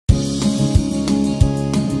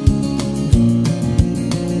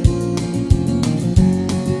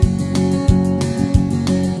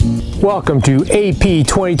Welcome to AP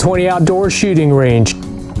 2020 Outdoor Shooting Range.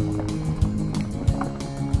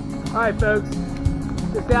 Alright folks,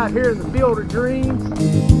 just out here in the field of dreams.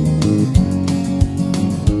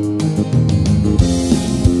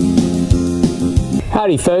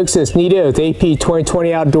 Howdy folks, it's Nito with AP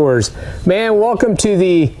 2020 Outdoors. Man, welcome to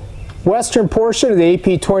the western portion of the AP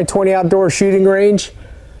 2020 Outdoor Shooting Range.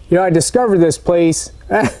 You know, I discovered this place.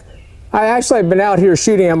 I actually have been out here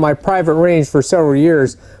shooting at my private range for several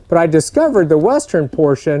years, but I discovered the western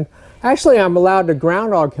portion. Actually, I'm allowed to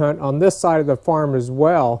groundhog hunt on this side of the farm as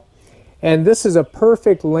well. And this is a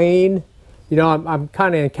perfect lane. You know, I'm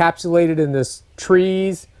kind of encapsulated in this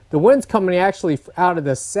trees. The wind's coming actually out of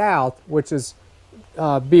the south, which is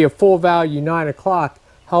be a full value 9 o'clock.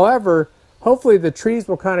 However, hopefully the trees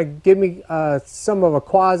will kind of give me some of a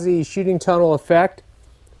quasi shooting tunnel effect.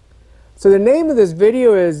 So the name of this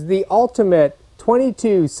video is the ultimate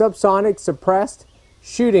 22 subsonic suppressed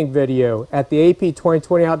shooting video at the AP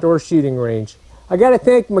 2020 Outdoor Shooting Range. I got to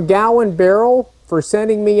thank McGowen Barrel for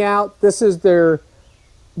sending me out. This is their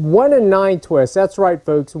 1 in 9 twist. That's right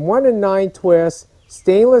folks, 1 in 9 twist,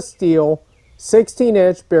 stainless steel,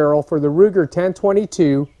 16-inch barrel for the Ruger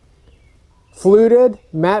 1022. Fluted,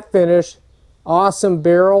 matte finish, awesome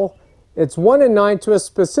barrel. It's 1 in 9 twist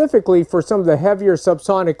specifically for some of the heavier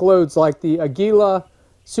subsonic loads like the Aguila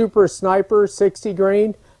Super Sniper 60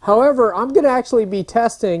 grain. However, I'm going to actually be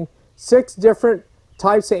testing 6 different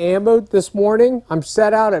types of ammo this morning. I'm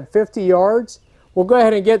set out at 50 yards. We'll go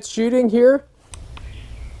ahead and get shooting here.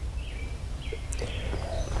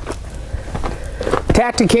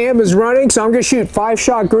 Tacticam is running, so I'm going to shoot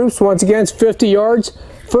 5-shot groups. Once again, it's 50 yards.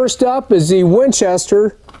 First up is the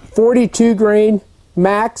Winchester 42 grain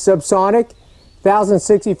Max subsonic,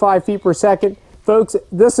 1,065 feet per second. Folks,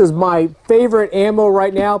 this is my favorite ammo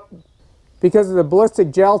right now because of the ballistic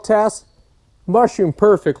gel test. Mushroom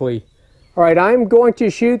perfectly. All right, I'm going to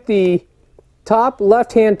shoot the top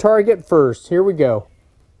left-hand target first. Here we go.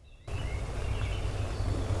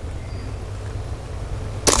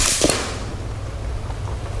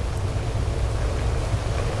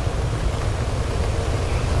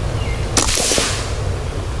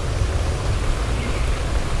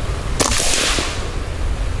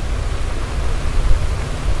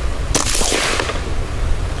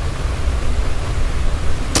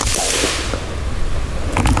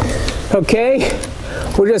 Okay,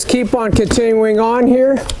 we'll just keep on continuing on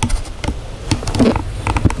here.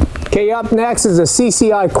 Okay, up next is a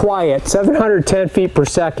CCI Quiet, 710 feet per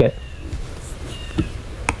second.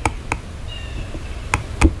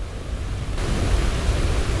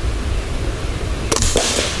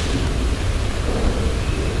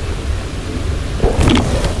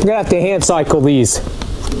 I'm gonna have to hand cycle these.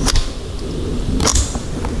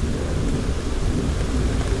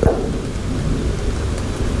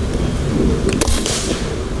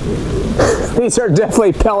 These are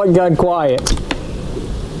definitely pellet gun quiet.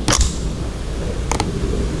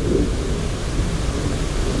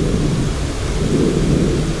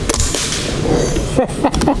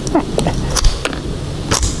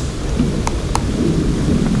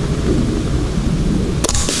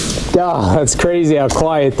 Oh, that's crazy how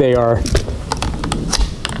quiet they are.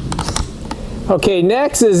 Okay,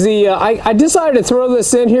 next is the, I decided to throw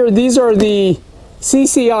this in here. These are the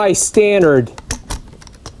CCI Standard,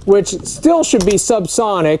 which still should be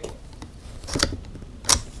subsonic.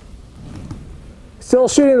 Still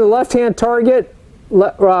shooting the left-hand target,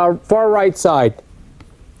 far right side.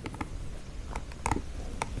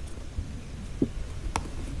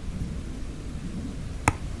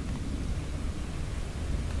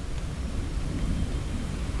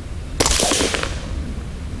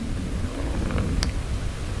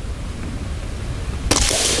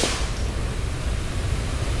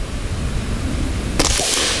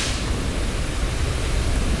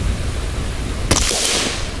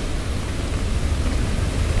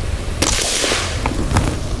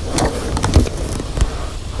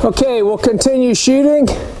 Okay, we'll continue shooting.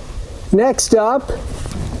 Next up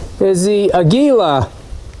is the Aguila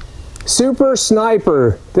Super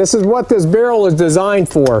Sniper. This is what this barrel is designed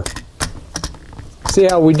for. See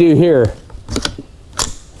how we do here.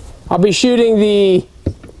 I'll be shooting the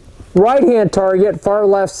right-hand target, far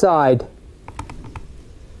left side.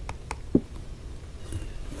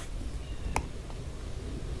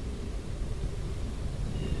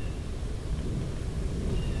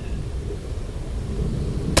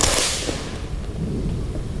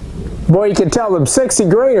 Boy, you can tell them 60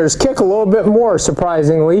 grainers kick a little bit more,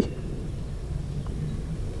 surprisingly.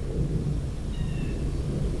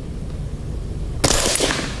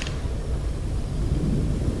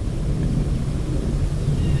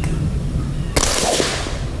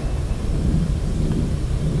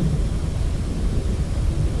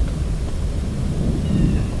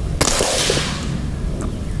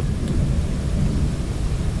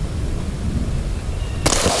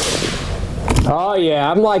 Oh yeah,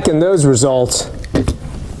 I'm liking those results.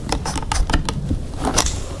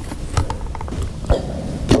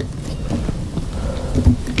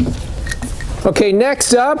 Okay,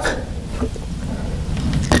 next up,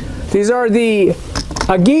 these are the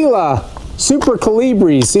Aguila Super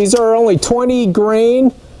Calibres. These are only 20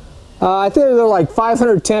 grain. I think they're like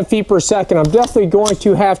 510 feet per second. I'm definitely going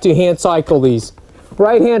to have to hand cycle these.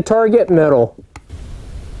 Right hand target, middle.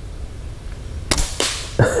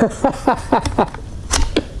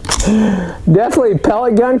 Definitely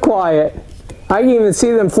pellet gun quiet. I can even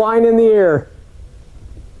see them flying in the air.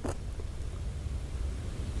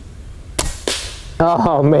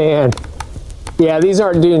 Oh man. Yeah, these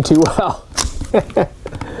aren't doing too well.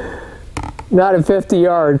 Not at 50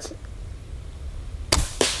 yards.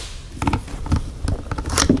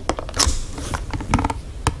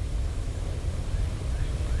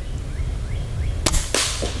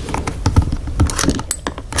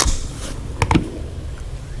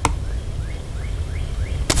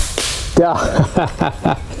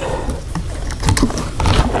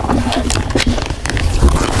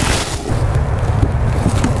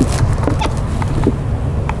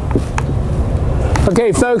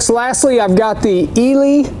 Okay folks, lastly I've got the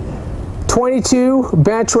Ely 22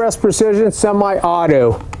 bench rest precision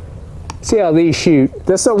semi-auto. See how these shoot.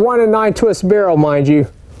 This is a 1 in 9 twist barrel, mind you.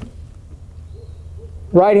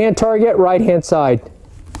 Right hand target, right hand side.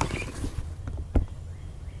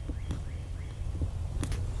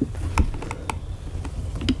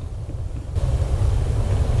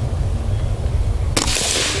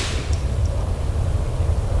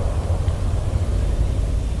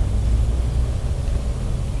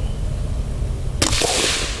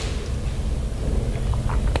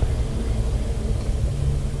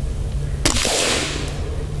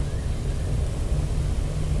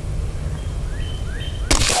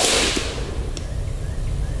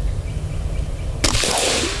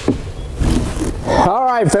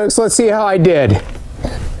 Alright folks, let's see how I did.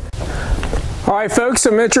 Alright folks,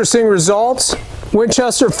 some interesting results.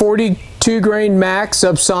 Winchester 42 grain Max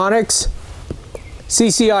Subsonics,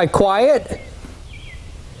 CCI Quiet,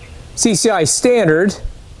 CCI Standard,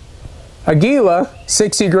 Aguila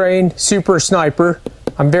 60 grain Super Sniper.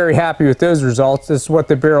 I'm very happy with those results. This is what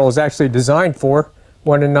the barrel is actually designed for,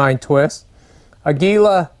 1 in 9 twist.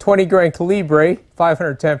 Aguila 20 grain Calibre,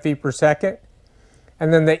 510 feet per second.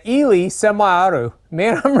 And then the Ely semi-auto.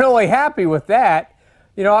 Man, I'm really happy with that.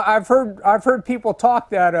 You know, I've heard people talk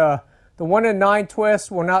that the 1 in 9 twist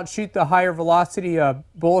will not shoot the higher velocity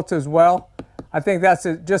bullets as well. I think that's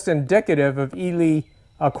just indicative of Ely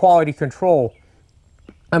quality control.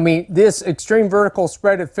 I mean, this extreme vertical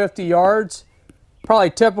spread at 50 yards, probably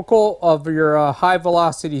typical of your high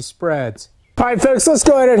velocity spreads. All right, folks, let's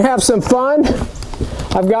go ahead and have some fun.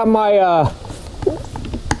 I've got my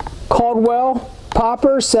Caldwell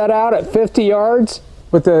popper set out at 50 yards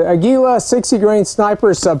with the Aguila 60 grain Sniper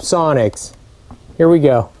Subsonics. Here we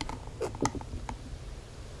go.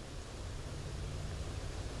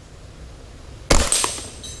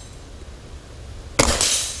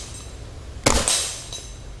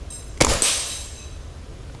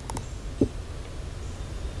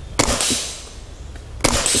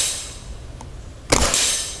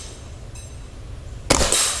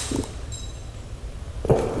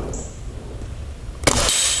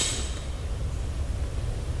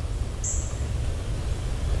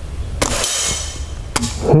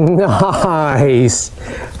 Nice.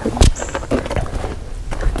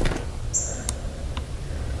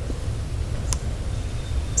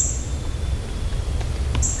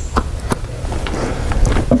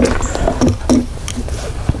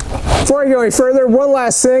 Before I go any further, one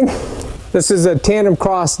last thing. This is a tandem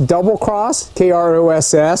cross double cross,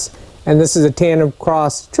 KROSS, and this is a tandem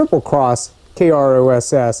cross triple cross,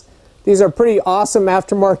 KROSS. These are pretty awesome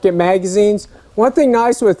aftermarket magazines. One thing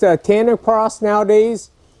nice with tandem cross nowadays,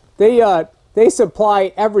 they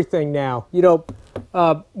supply everything now. You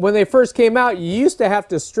know, when they first came out, you used to have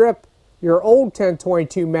to strip your old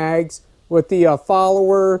 1022 mags with the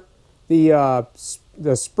follower, the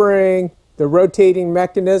spring, the rotating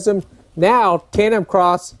mechanism. Now, tandem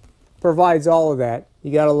cross provides all of that.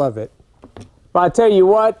 You gotta love it. But I tell you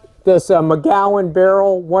what, this McGowen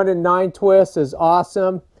barrel 1 in 9 twist is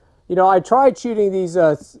awesome. You know, I tried shooting these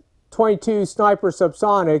 22 Sniper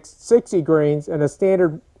Subsonics 60 grains and a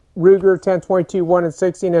standard Ruger 1022 1 in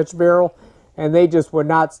 16 inch barrel, and they just would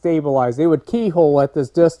not stabilize. They would keyhole at this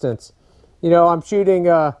distance. You know, I'm shooting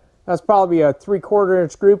that's probably a 3/4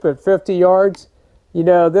 inch group at 50 yards. You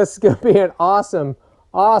know, this is going to be an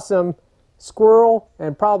awesome squirrel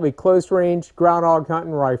and probably close range groundhog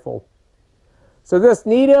hunting rifle. So this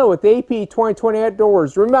Nito with AP 2020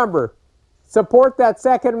 Outdoors, remember, Support that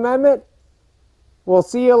Second Amendment. We'll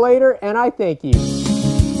see you later, and I thank you.